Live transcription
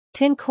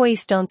Tin Khoi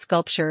Stone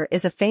Sculpture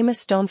is a famous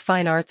stone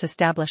fine arts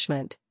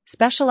establishment,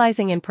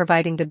 specializing in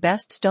providing the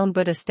best stone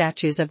Buddha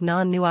statues of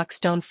Nuoc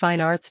Stone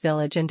Fine Arts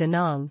Village in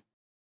Nuoc.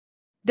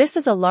 This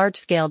is a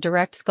large-scale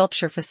direct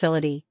sculpture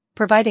facility,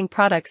 providing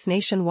products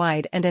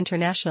nationwide and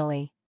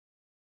internationally.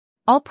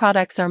 All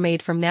products are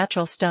made from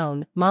natural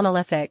stone,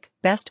 monolithic,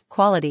 best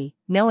quality,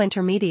 no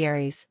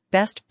intermediaries,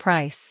 best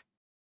price.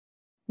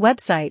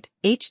 Website,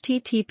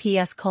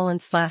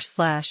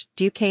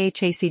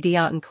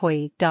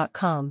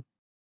 https://dukhacdottenkhoi.com.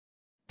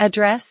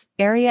 Address,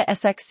 Area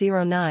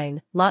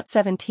SX09, Lot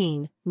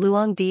 17,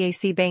 Luong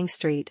Dac Bang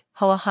Street,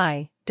 Hoa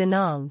Hai, Da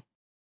Nang.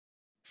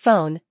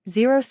 Phone,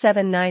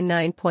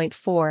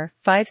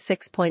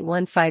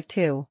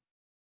 0799.456.152.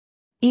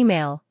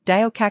 Email,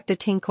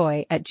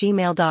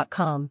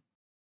 diocactatinkhoi@gmail.com.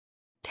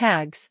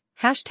 Tags,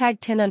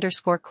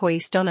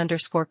 #tin_khoi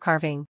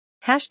stone_carving,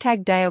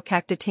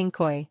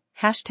 #diocactatinkhoi,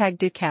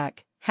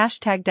 #ducac,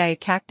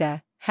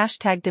 #diocacta,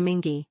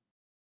 #domingi.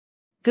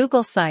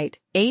 Google site,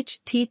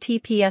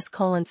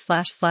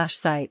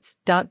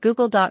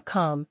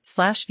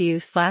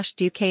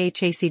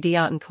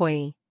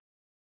 https://sites.google.com/view/dukhacdottenkhoi.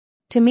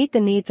 To meet the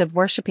needs of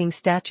worshipping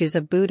statues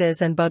of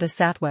Buddhas and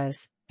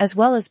Bodhisattvas, as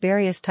well as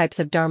various types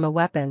of Dharma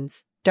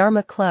weapons,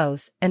 Dharma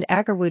clothes, and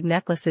agarwood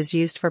necklaces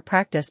used for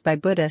practice by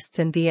Buddhists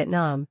in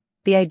Vietnam,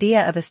 the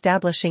idea of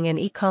establishing an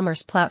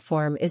e-commerce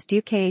platform is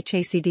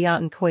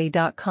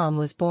dukhacdottenkhoi.com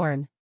was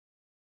born.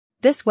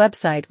 This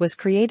website was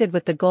created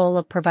with the goal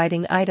of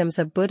providing items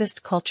of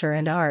Buddhist culture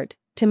and art,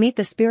 to meet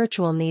the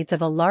spiritual needs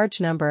of a large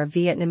number of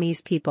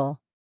Vietnamese people.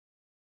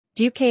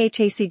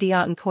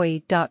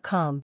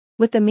 dukhacdottenkhoi.com,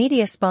 with the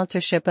media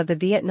sponsorship of the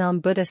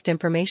Vietnam Buddhist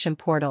Information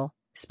Portal,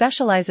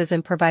 specializes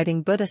in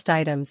providing Buddhist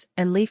items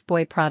and Leaf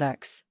Boy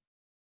products.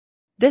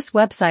 This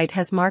website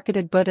has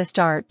marketed Buddhist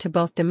art to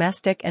both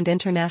domestic and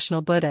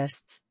international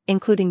Buddhists,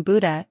 including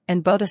Buddha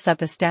and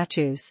Bodhisattva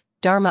statues,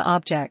 Dharma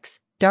objects,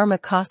 Dharma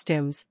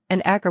costumes,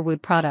 and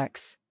agarwood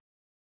products.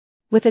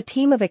 With a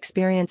team of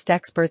experienced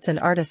experts and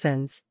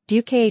artisans,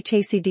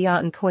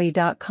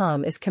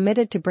 dukhacdottenkhoi.com is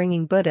committed to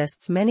bringing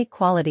Buddhists many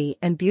quality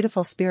and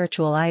beautiful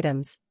spiritual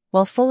items,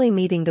 while fully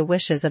meeting the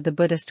wishes of the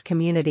Buddhist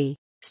community.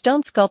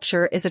 Stone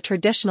sculpture is a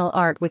traditional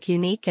art with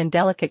unique and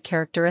delicate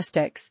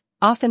characteristics,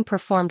 often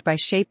performed by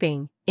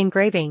shaping,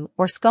 engraving,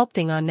 or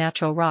sculpting on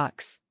natural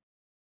rocks.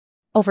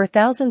 Over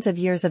thousands of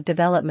years of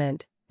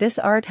development, this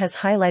art has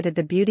highlighted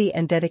the beauty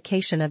and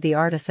dedication of the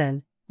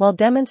artisan, while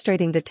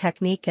demonstrating the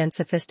technique and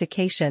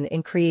sophistication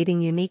in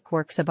creating unique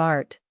works of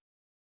art.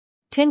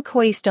 Tin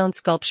Khoi Stone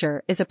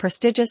Sculpture is a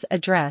prestigious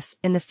address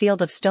in the field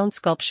of stone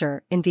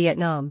sculpture in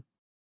Vietnam.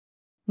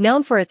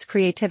 Known for its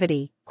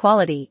creativity,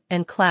 quality,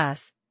 and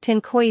class,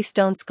 Tin Khoi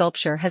Stone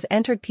Sculpture has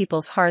entered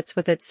people's hearts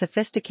with its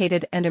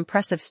sophisticated and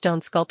impressive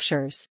stone sculptures.